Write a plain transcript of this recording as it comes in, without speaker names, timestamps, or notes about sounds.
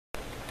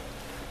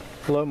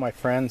Hello my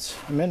friends,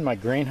 I'm in my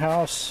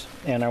greenhouse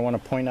and I want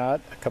to point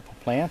out a couple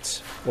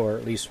plants, or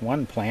at least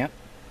one plant,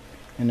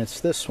 and it's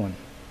this one.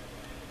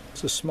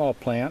 It's a small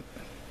plant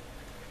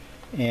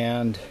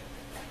and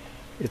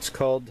it's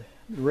called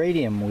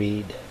Radium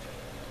Weed,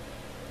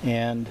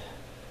 and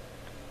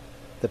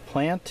the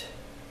plant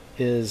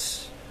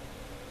is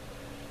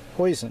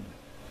poison,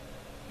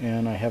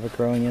 and I have it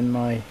growing in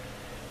my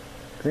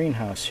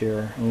greenhouse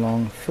here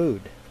along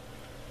food.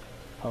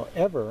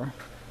 However,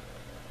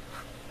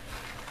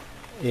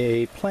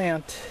 a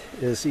plant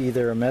is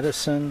either a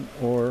medicine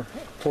or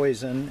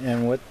poison,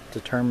 and what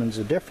determines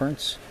the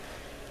difference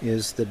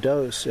is the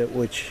dose at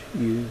which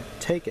you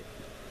take it.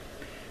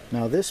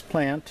 Now this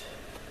plant,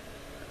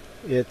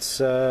 it's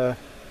the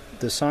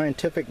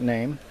scientific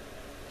name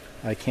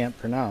I can't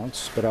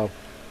pronounce, but I'll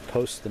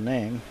post the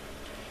name.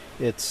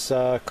 It's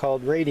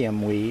called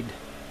Radium Weed,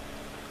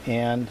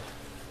 and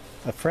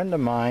a friend of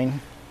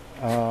mine,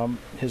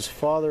 his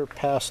father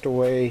passed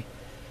away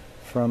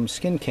from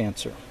skin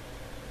cancer,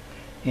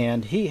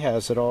 and he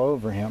has it all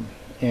over him,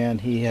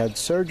 and he had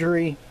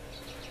surgery,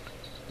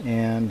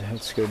 and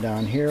let's go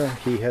down here.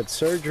 He had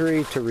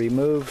surgery to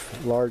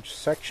remove large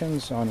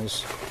sections on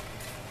his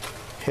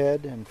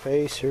head and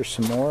face. Here's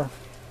some more.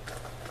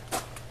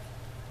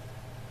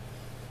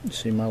 You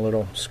see my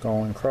little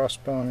skull and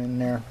crossbone in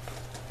there.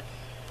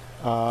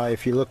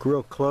 If you look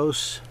real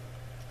close,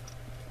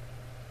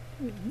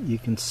 you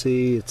can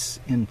see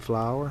it's in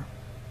flower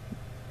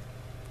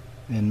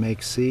and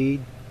makes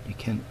seed.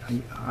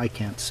 I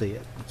can't see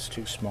it, it's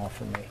too small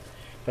for me.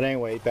 But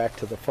anyway, back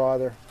to the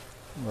father,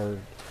 or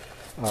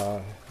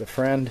the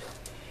friend.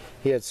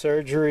 He had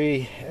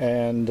surgery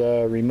and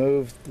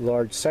removed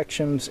large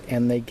sections,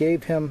 and they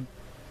gave him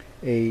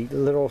a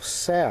little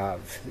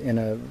salve in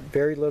a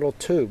very little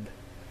tube,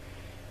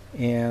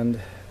 and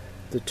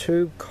the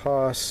tube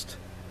cost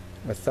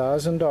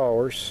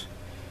 $1,000,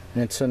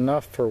 and it's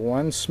enough for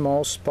one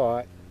small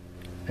spot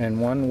and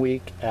 1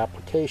 week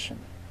application.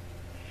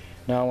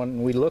 Now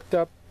when we looked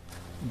up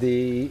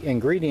the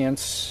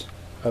ingredients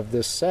of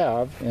this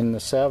salve, and the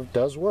salve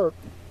does work,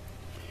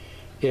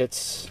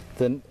 it's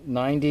the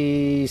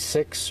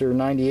 96 or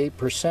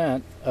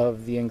 98%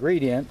 of the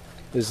ingredient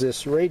is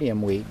this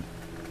radium weed,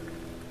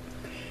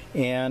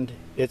 and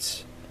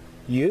it's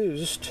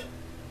used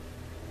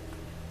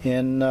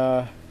in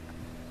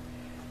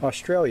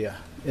Australia.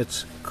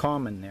 It's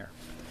common there,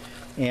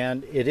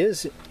 and it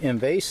is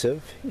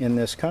invasive in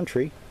this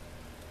country,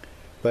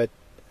 but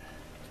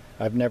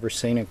I've never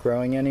seen it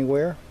growing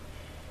anywhere.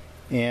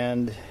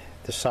 And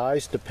the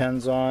size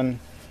depends on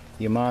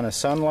the amount of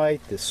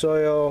sunlight, the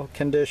soil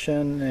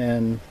condition,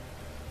 and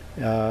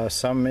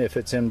if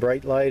it's in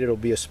bright light, it'll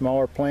be a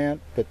smaller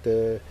plant, but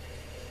the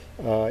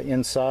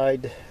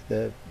inside,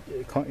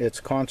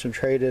 it's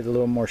concentrated a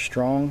little more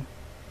strong.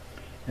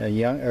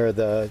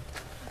 The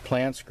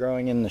plants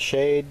growing in the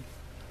shade,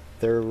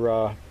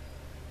 they're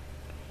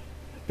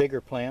bigger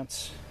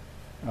plants,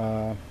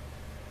 but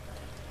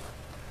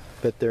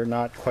they're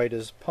not quite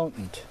as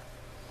potent.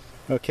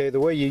 Okay, the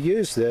way you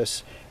use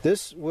this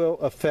will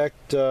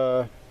affect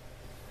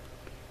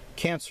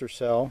cancer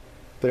cell,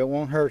 but it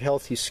won't hurt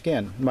healthy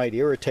skin. It might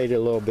irritate it a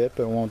little bit,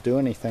 but it won't do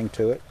anything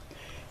to it.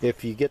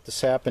 If you get the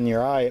sap in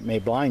your eye, it may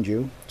blind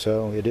you,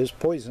 so it is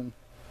poison.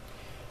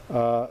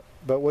 But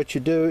what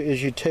you do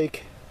is you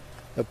take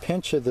a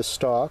pinch of the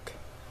stalk.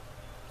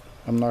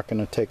 I'm not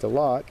going to take a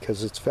lot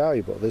because it's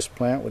valuable. This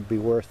plant would be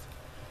worth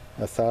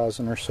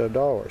 $1,000 or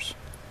so.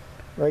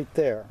 Right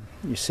there,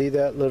 you see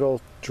that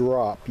little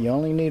drop? You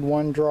only need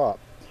one drop,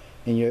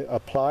 and you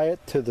apply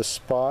it to the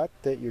spot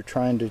that you're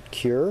trying to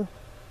cure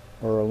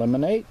or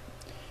eliminate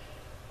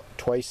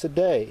twice a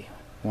day,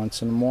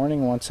 once in the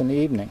morning, once in the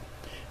evening.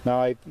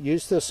 Now I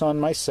used this on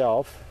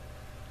myself.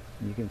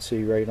 You can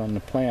see right on the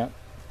plant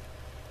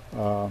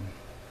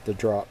the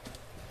drop.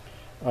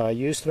 I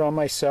used it on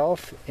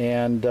myself,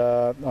 and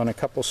on a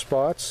couple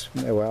spots,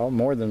 well,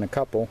 more than a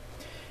couple,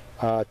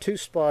 2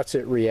 spots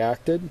it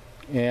reacted,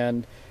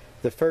 and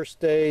the first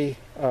day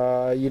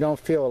you don't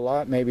feel a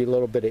lot, maybe a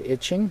little bit of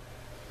itching.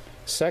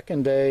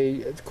 Second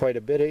day, quite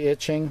a bit of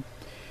itching.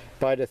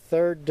 By the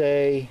third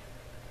day,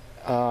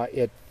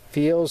 it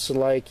feels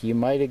like you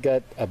might have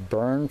got a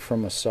burn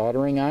from a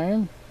soldering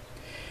iron.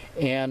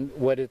 And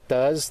what it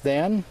does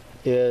then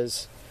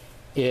is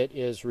it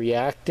is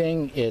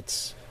reacting,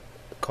 it's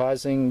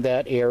causing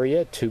that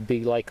area to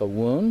be like a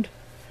wound.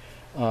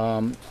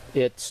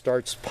 It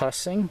starts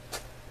pussing,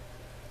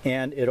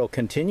 and it'll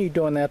continue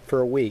doing that for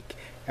a week.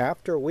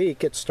 After a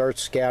week, it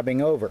starts scabbing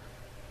over,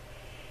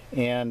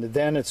 and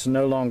then it's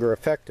no longer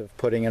effective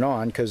putting it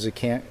on because it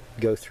can't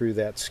go through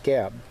that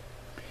scab.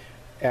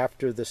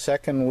 After the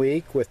second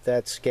week with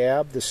that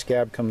scab, the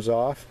scab comes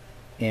off,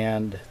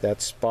 and that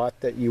spot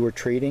that you were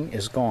treating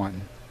is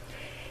gone.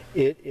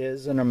 It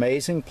is an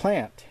amazing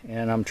plant,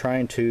 and I'm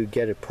trying to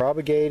get it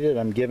propagated.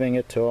 I'm giving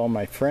it to all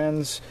my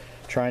friends,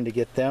 trying to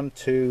get them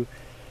to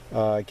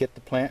get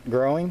the plant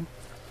growing,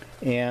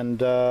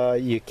 and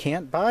you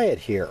can't buy it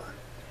here.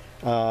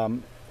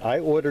 I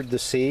ordered the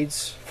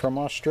seeds from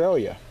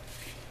Australia,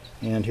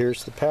 and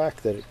here's the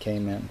pack that it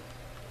came in.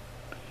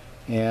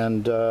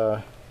 And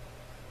the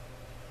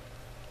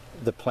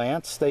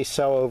plants they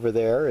sell over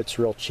there, it's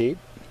real cheap.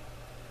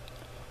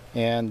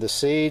 And the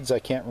seeds, I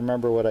can't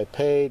remember what I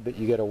paid, but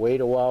you got to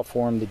wait a while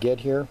for them to get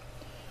here.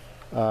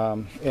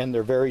 And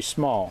they're very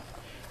small.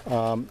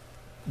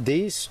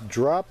 These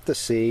drop the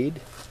seed,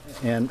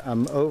 and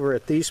I'm over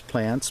at these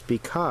plants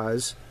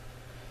because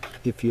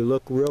if you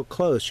look real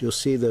close, you'll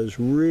see those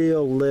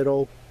real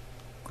little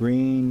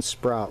green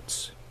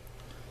sprouts.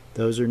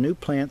 Those are new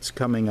plants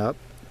coming up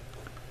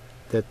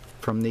that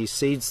from these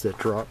seeds that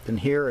dropped in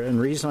here. And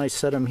the reason I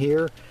set them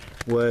here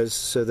was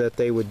so that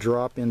they would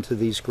drop into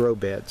these grow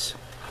beds.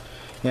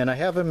 And I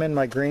have them in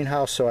my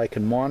greenhouse so I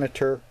can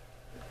monitor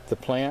the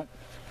plant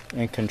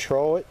and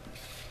control it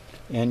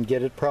and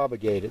get it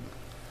propagated.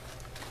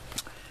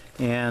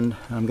 And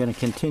I'm going to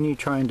continue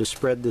trying to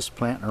spread this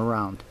plant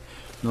around.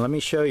 Now let me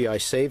show you, I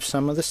saved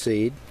some of the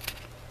seed,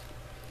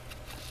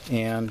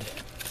 and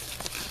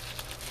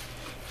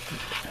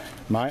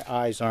my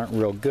eyes aren't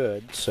real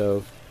good,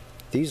 so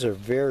these are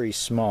very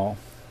small,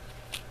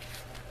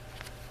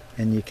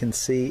 and you can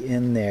see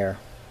in there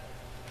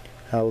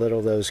how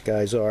little those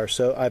guys are.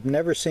 So I've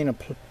never seen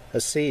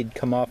a seed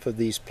come off of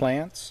these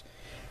plants,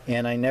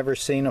 and I never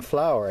seen a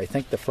flower. I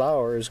think the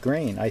flower is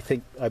green.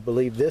 I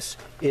believe this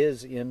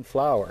is in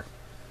flower,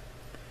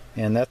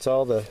 and that's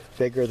all the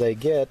bigger they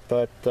get,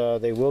 but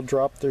they will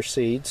drop their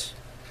seeds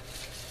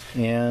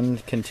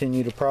and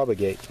continue to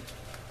propagate.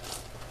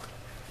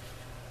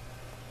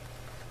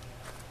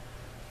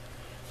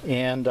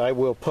 And I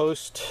will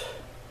post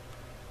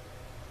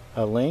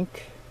a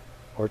link,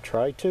 or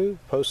try to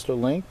post a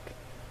link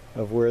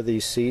of where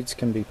these seeds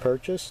can be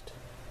purchased,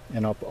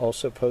 and I'll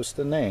also post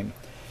the name.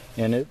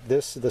 And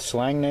the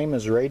slang name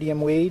is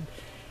Radium Weed.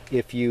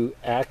 If you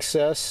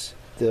access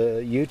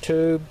the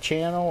YouTube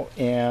channel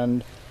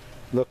and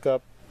look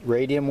up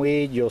Radium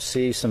Weed, you'll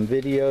see some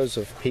videos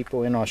of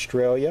people in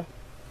Australia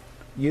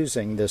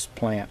using this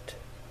plant,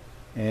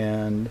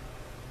 and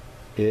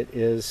it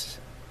is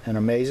an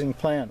amazing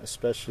plant,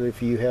 especially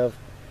if you have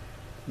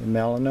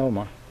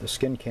melanoma, the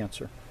skin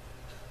cancer.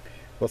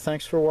 Well,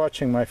 thanks for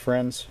watching, my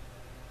friends.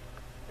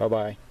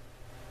 Bye-bye.